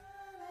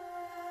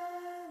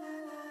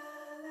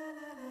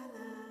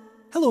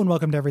Hello and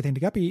welcome to Everything to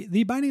Guppy,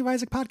 the Binding of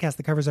Isaac podcast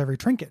that covers every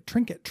trinket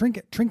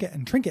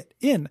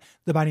in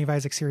the Binding of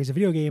Isaac series of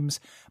video games.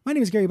 My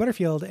name is Gary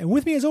Butterfield, and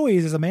with me as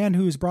always is a man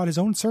who's brought his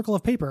own circle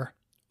of paper,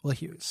 Will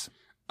Hughes.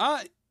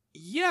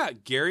 Yeah,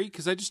 Gary,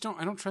 because I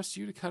don't trust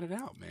you to cut it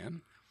out,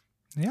 man.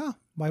 Yeah,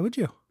 why would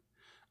you?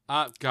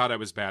 God, I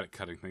was bad at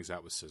cutting things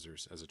out with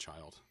scissors as a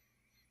child.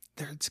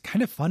 It's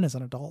kind of fun as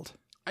an adult.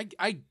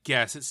 I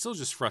guess it still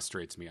just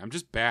frustrates me. I'm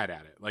just bad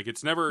at it. Like,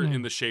 it's never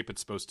in the shape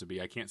it's supposed to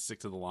be. I can't stick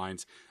to the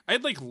lines. I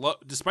had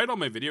despite all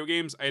my video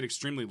games, I had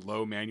extremely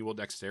low manual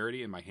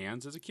dexterity in my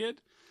hands as a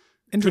kid.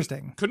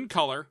 Interesting. Couldn't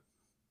color.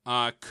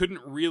 Couldn't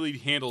really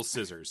handle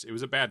scissors. It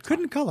was a bad time.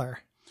 Couldn't color.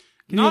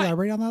 Can you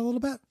elaborate on that a little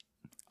bit?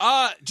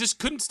 Just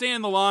couldn't stay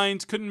in the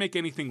lines. Couldn't make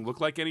anything look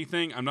like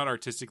anything. I'm not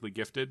artistically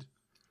gifted.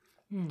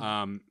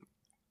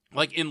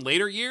 Like in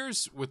later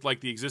years with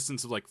like the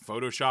existence of like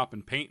Photoshop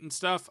and Paint and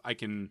stuff, I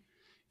can,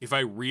 if I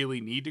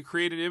really need to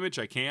create an image,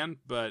 I can.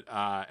 But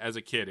as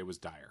a kid, it was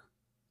dire.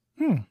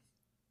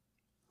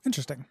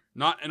 Interesting.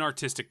 Not an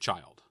artistic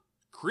child.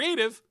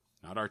 Creative,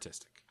 not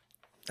artistic.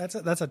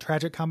 That's a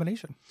tragic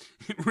combination.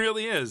 It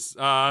really is.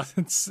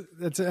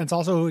 It's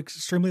also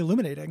extremely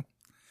illuminating.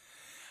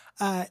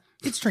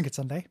 It's Trinket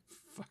Sunday.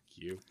 Fuck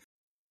you.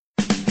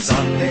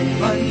 Sunday,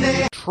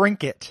 Monday,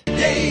 Trinket.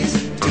 days,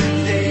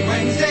 Tuesday,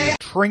 Wednesday,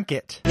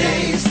 Trinket.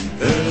 days,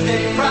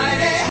 Thursday,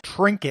 Friday,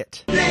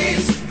 Trinket.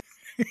 days.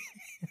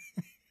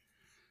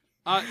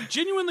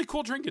 Genuinely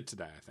cool trinket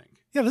today, I think.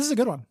 Yeah, this is a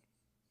good one.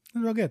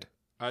 Real good.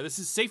 This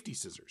is safety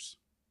scissors.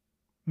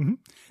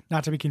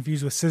 Not to be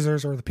confused with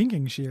scissors or the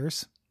pinking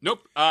shears.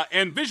 Nope.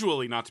 And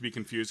visually not to be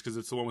confused because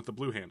it's the one with the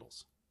blue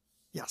handles.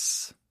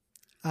 Yes.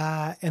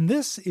 And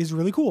this is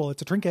really cool.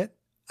 It's a trinket.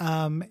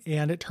 And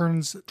it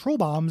turns troll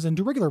bombs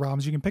into regular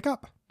bombs you can pick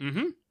up.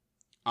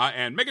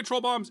 And mega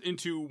troll bombs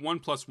into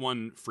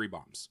 1+1 free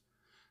bombs.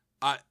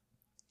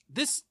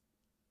 This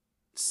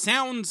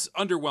sounds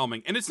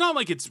underwhelming, and it's not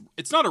like it's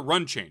not a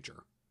run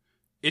changer.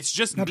 It's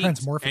just Not neat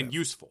transmorphative. and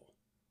useful.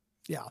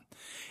 Yeah.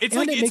 It's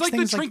And like it it's makes like the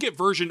things trinket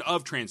version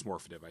of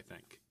transmorphative, I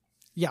think.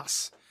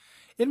 Yes.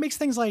 It makes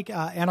things like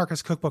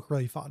Anarchist Cookbook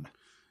really fun.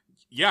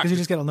 Yeah, Because you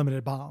just get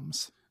unlimited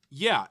bombs.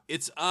 yeah.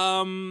 It's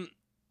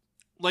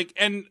like,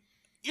 and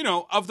you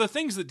know, of the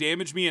things that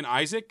damage me in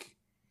Isaac,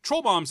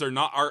 troll bombs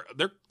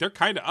they're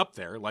kind of up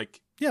there. Like,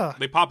 Yeah.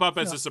 they pop up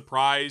as a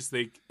surprise.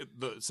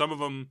 Some of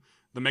them,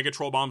 the mega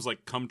troll bombs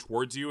like come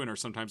towards you and are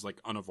sometimes like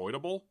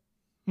unavoidable.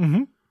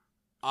 Mm-hmm.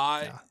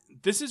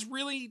 This is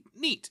really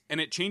neat,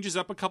 and it changes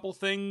up a couple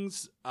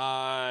things.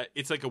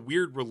 It's like a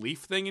weird relief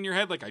thing in your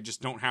head. Like, I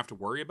just don't have to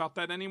worry about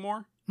that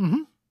anymore.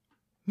 Mm-hmm.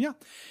 Yeah.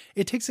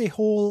 It takes a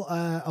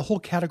whole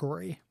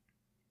category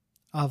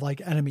of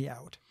like enemy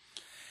out.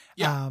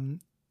 Yeah.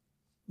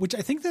 Which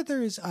I think that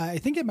there's, I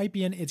think it might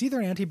be it's either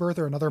an anti-birth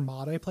or another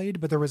mod I played,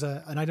 but there was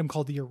an item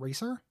called the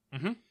Eraser.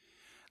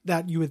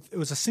 That it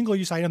was a single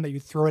use item that you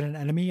throw at an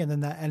enemy and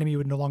then that enemy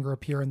would no longer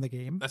appear in the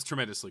game. That's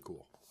tremendously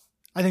cool.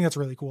 I think that's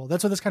really cool.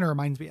 That's what this kind of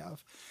reminds me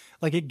of.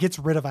 Like, it gets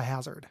rid of a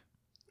hazard.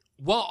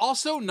 While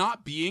also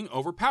not being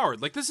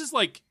overpowered. Like, this is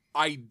like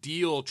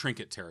ideal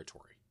trinket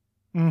territory.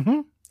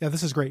 Mm-hmm. Yeah,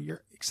 this is great.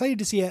 You're excited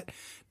to see it.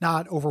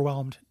 Not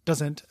overwhelmed.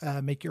 Doesn't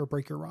make your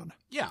break your run.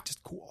 Yeah.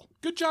 Just cool.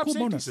 Good job, Cool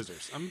safety bonus.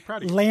 scissors. I'm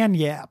proud of you.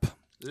 Lanyap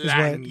is what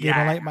Lanyap.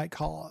 Gamerlight might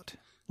call it.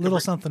 Little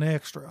something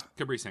extra.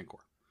 Cabri Sancor.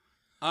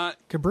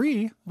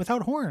 Cabri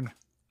without horn.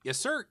 Yes,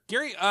 sir.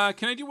 Gary,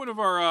 can I do one of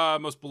our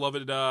most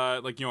beloved,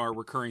 our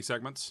recurring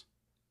segments?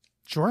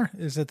 Sure.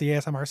 Is it the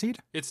ASMR seed?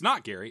 It's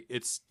not, Gary.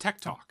 It's Tech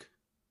Talk.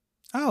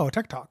 Oh,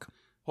 Tech Talk.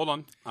 Hold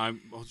on.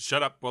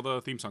 Shut up while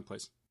the theme song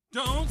plays.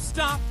 Don't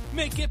stop,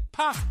 make it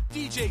pop.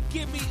 DJ,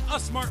 give me a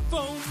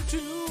smartphone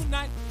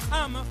tonight.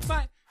 I'ma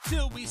fight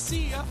till we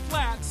see a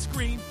flat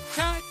screen.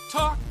 Tech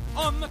Talk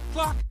on the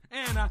clock,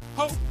 and I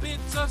hope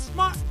it's a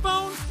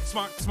smartphone.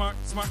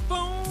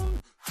 Smartphone.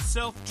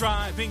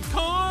 Self-driving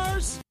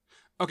cars.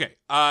 Okay,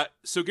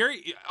 so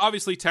Gary,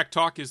 obviously Tech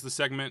Talk is the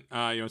segment,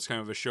 it's kind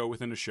of a show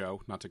within a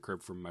show, not to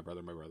crib from my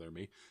brother and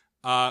me,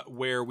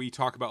 where we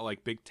talk about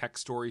like big tech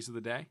stories of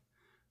the day.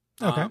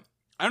 Okay.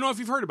 I don't know if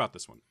you've heard about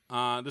this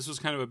one. This was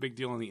kind of a big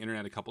deal on the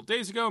internet a couple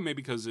days ago,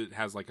 maybe because it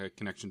has like a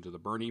connection to the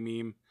Bernie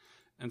meme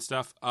and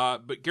stuff.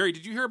 But Gary,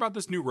 did you hear about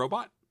this new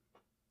robot?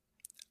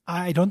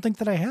 I don't think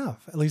that I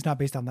have, at least not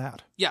based on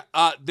that. Yeah,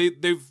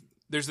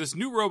 there's this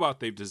new robot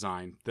they've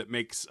designed that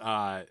makes,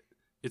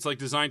 it's like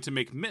designed to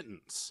make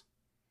mittens.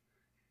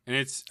 And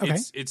it's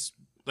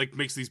like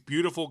makes these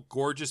beautiful,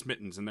 gorgeous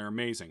mittens, and they're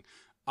amazing.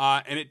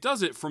 And it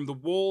does it from the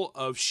wool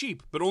of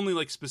sheep, but only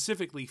like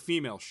specifically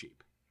female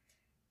sheep.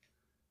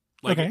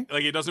 Like,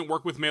 like it doesn't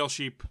work with male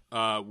sheep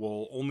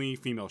wool, only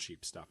female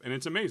sheep stuff, and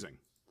it's amazing.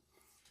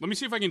 Let me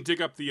see if I can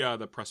dig up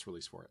the press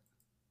release for it.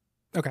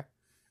 Okay.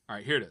 All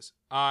right, here it is.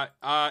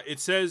 It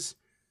says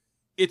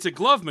it's a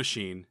glove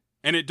machine,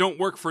 and it don't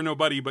work for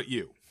nobody but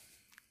you.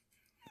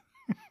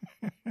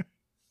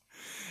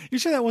 You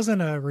sure that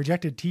wasn't a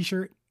rejected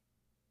T-shirt?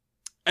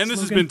 And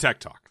this has been Tech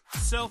Talk.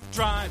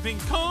 Self-driving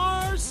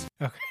cars.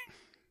 Okay.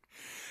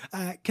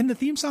 Can the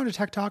theme song to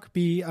Tech Talk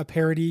be a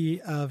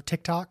parody of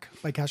TikTok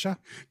by Kesha?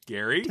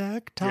 Gary?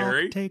 Tech Talk,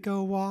 Gary? take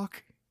a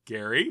walk.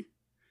 Gary?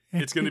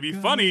 It's going to be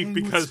funny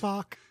because,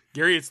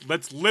 Gary,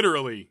 that's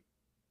literally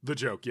the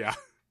joke, yeah.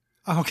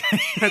 Okay.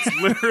 That's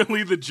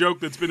literally the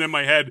joke that's been in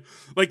my head.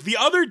 Like, the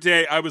other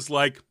day, I was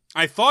like,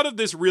 I thought of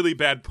this really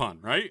bad pun,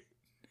 right?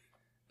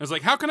 I was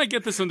like, how can I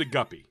get this into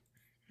Guppy?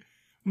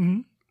 Mm-hmm.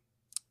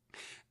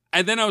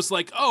 And then I was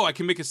like, oh, I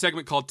can make a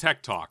segment called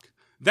Tech Talk.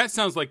 That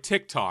sounds like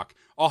TikTok.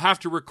 I'll have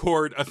to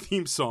record a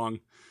theme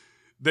song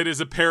that is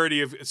a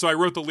parody of... So I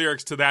wrote the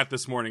lyrics to that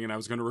this morning, and I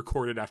was going to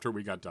record it after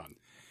we got done.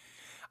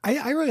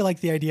 I really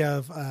like the idea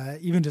of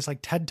even just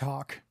like TED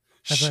Talk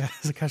as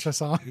a Kesha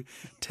song.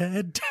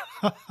 TED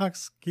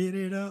Talks, get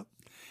it up.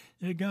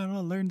 You're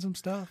gonna learn some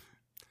stuff.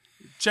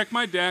 Check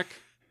my deck.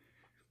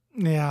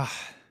 Yeah.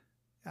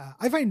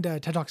 I find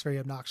TED Talks very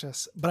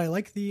obnoxious, but I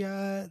like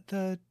the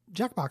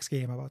Jackbox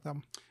game about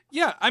them.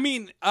 Yeah, I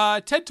mean,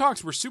 TED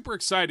Talks were super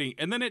exciting,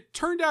 and then it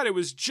turned out it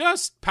was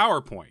just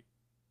PowerPoint.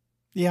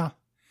 Yeah.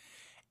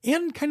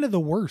 And kind of the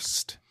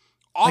worst.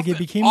 Often, like it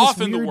became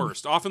often weird... the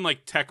worst. Often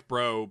like tech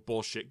bro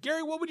bullshit.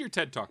 Gary, what would your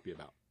TED Talk be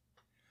about?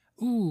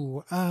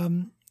 Ooh,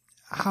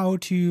 how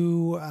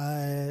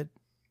to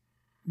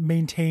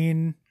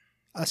maintain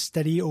a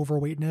steady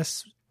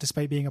overweightness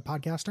despite being a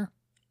podcaster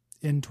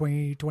in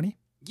 2020.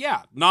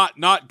 Yeah,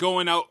 not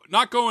going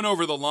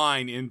over the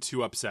line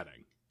into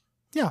upsetting.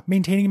 Yeah,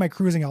 maintaining my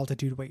cruising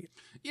altitude weight.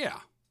 Yeah,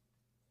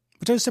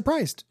 which I was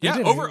surprised. Yeah,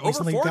 over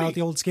 40. Got out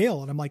the old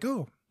scale, and I'm like,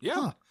 oh, yeah.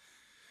 Huh.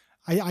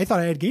 I thought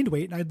I had gained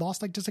weight, and I'd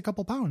lost like just a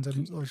couple pounds. I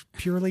was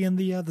purely in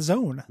the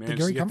zone. Man, the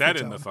Gary get comfort that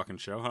zone. in the fucking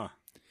show, huh?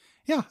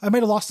 Yeah, I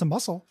might have lost some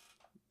muscle.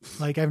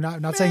 Like I'm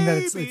not saying that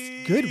it's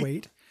good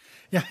weight.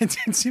 Yeah, it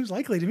seems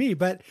likely to me.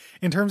 But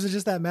in terms of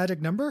just that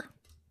magic number,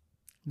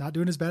 not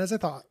doing as bad as I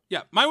thought.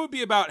 Yeah, mine would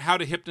be about how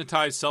to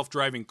hypnotize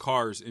self-driving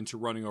cars into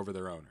running over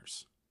their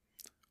owners.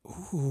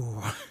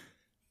 Ooh,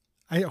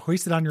 I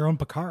hoisted on your own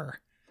Pakar.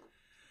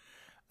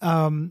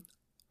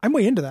 I'm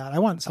way into that. I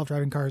want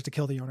self-driving cars to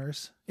kill the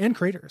owners and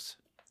creators.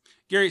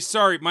 Gary,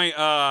 sorry,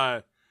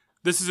 my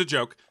this is a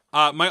joke.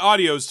 My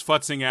audio's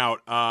futzing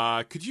out.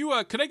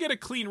 Could I get a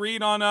clean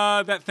read on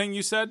that thing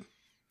you said?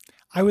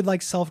 I would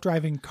like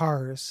self-driving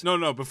cars.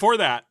 No, before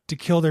that. To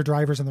kill their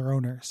drivers and their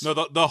owners. No,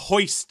 the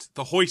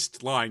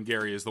hoist line,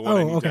 Gary, is the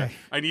one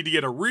I need to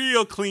get a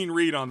real clean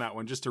read on that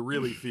one just to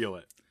really feel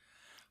it.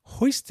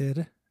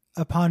 Hoisted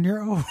upon your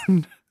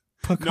own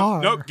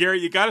Pakar. No, Gary,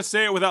 you got to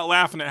say it without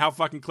laughing at how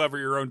fucking clever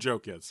your own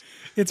joke is.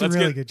 It's a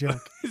really good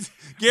joke.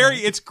 Gary,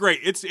 it's great.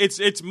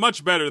 It's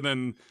much better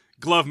than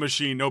Glove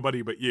Machine,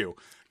 Nobody But You.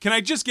 Can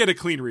I just get a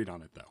clean read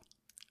on it, though?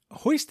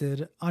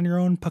 Hoisted on your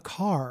own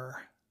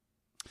Pakar.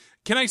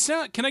 Can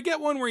I get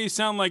one where you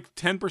sound like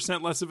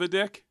 10% less of a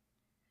dick?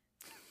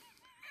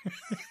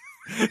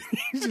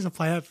 You just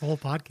apply that for the whole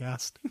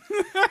podcast.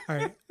 All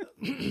right.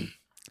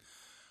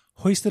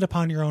 Hoisted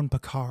upon your own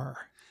Pakar.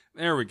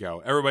 There we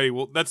go. Everybody,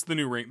 well, that's the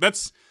new ring.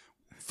 That's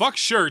fuck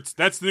shirts.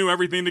 That's the new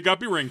everything to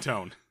Guppy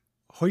ringtone.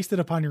 Hoisted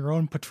upon your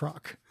own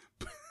Patruck.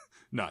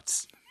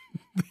 Nuts.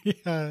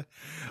 Yeah.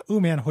 Oh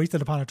man,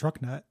 hoisted upon a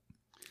truck nut.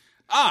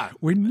 Ah.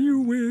 When you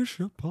wish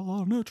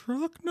upon a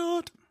truck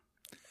nut.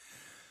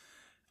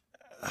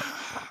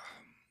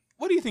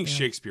 What do you think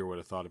Shakespeare would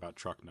have thought about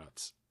truck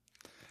nuts?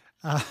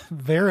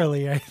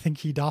 Verily, I think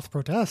he doth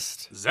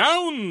protest.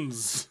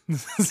 Zounds!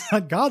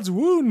 God's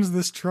wounds,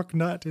 this truck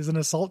nut is an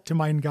assault to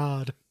mine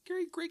God.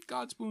 Gary, great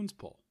God's wounds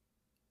pull.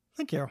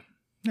 Thank you.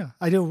 Yeah,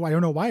 I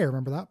don't know why I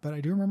remember that, but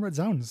I do remember what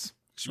Zounds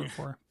stood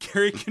for.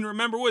 Gary can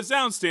remember what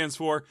Zounds stands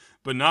for,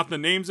 but not the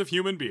names of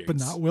human beings. But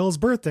not Will's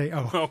birthday.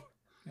 Oh.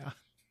 Yeah.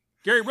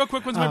 Gary, real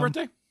quick, when's my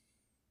birthday?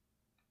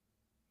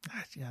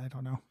 Yeah, I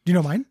don't know. Do you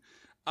know mine?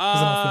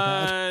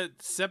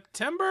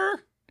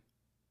 September?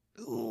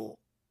 Ugh.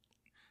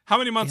 How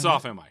many months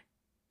off am I?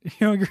 You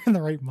know, you're in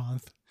the right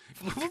month.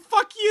 Well,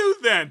 fuck you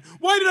then.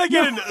 Why did I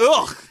get an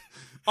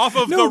off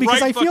of the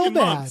because right I feel fucking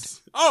bad.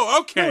 months?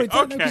 Oh, okay. No, it's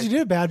not because you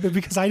did bad, but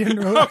because I didn't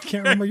know. I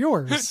can't remember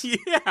yours.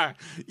 Yeah.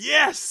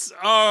 Yes.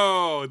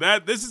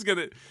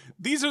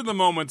 These are the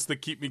moments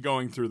that keep me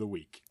going through the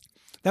week.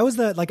 That was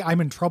the,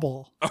 I'm in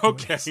trouble.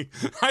 Okay.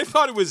 I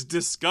thought it was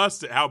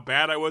disgust at how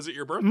bad I was at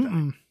your birthday.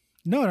 Mm-mm.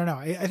 No.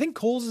 I think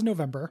Cole's is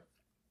November.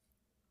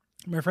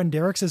 My friend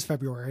Derek's is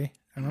February.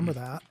 I remember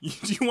that.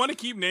 Do you want to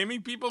keep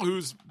naming people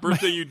whose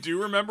birthday you do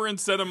remember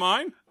instead of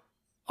mine?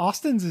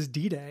 Austin's is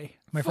D-Day.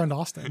 My friend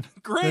Austin.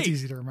 Great. That's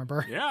easy to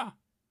remember. Yeah.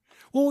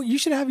 Well, you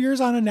should have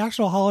yours on a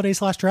national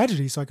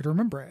holiday/tragedy so I could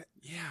remember it.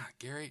 Yeah,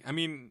 Gary. I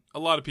mean, a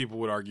lot of people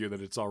would argue that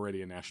it's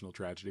already a national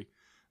tragedy.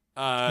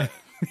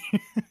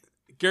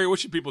 Gary, what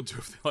should people do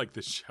if they like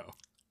this show?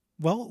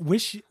 Well,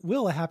 wish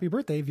Will a happy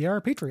birthday via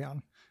our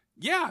Patreon.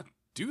 Yeah,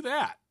 do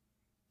that.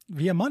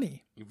 Via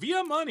money.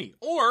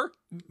 Or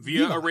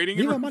via a rating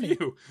and review. Money.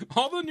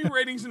 All the new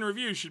ratings and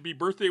reviews should be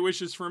birthday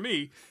wishes for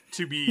me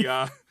to be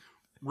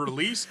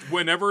released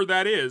whenever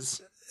that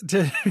is.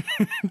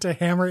 To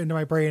hammer it into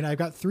my brain. I've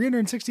got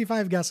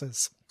 365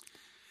 guesses.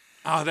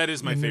 Oh, that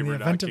is my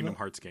favorite Kingdom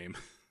Hearts game.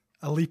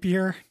 A leap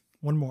year,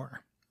 one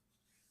more.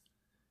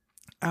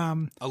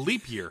 A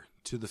leap year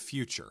to the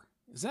future.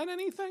 Is that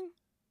anything?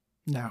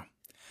 No.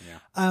 Yeah.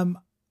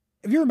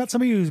 Have you ever met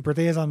somebody whose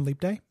birthday is on Leap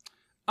Day?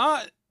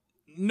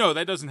 No,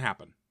 that doesn't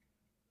happen.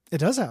 It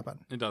does happen.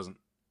 It doesn't.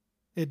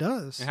 It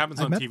does. It happens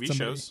I on met TV somebody.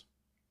 shows.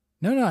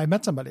 No, I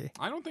met somebody.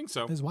 I don't think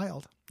so. It was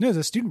wild. No, it was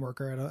a student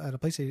worker at a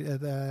place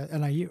at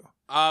NIU.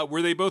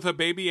 Were they both a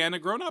baby and a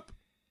grown-up?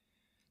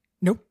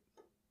 Nope.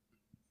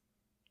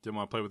 Didn't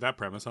want to play with that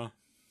premise, huh?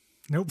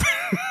 Nope.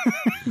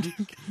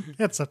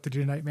 Had stuff to do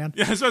tonight, man.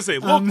 Yeah, I was going to say,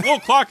 little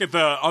clock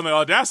on the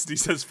Audacity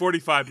says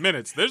 45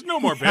 minutes. There's no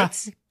more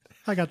bits.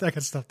 I got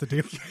stuff to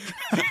do.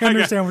 I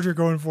understand what you're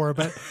going for,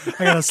 but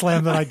I got to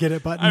slam that I get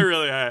it button. I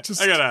really, I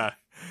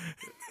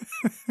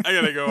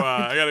gotta go.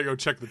 I gotta go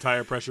check the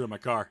tire pressure in my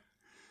car.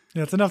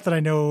 Yeah, it's enough that I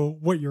know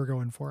what you're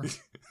going for.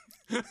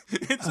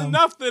 It's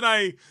enough that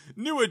I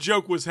knew a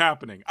joke was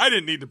happening. I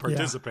didn't need to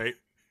participate.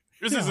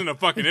 This isn't a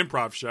fucking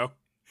improv show.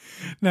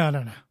 No.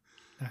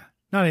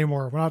 Not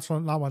anymore.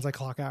 Not once I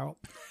clock out.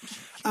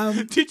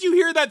 Did you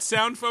hear that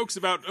sound, folks,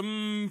 about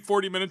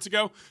 40 minutes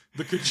ago?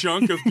 The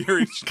ka-chunk of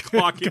Gary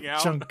clocking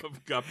out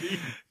of Guppy.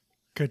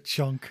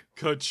 Ka-chunk.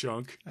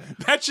 Ka-chunk.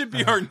 That should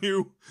be our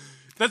new...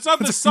 That's not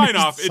the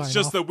sign-off. It's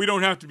just that we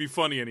don't have to be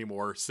funny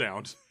anymore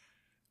sound.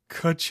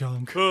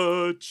 Ka-chunk.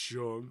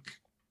 Ka-chunk.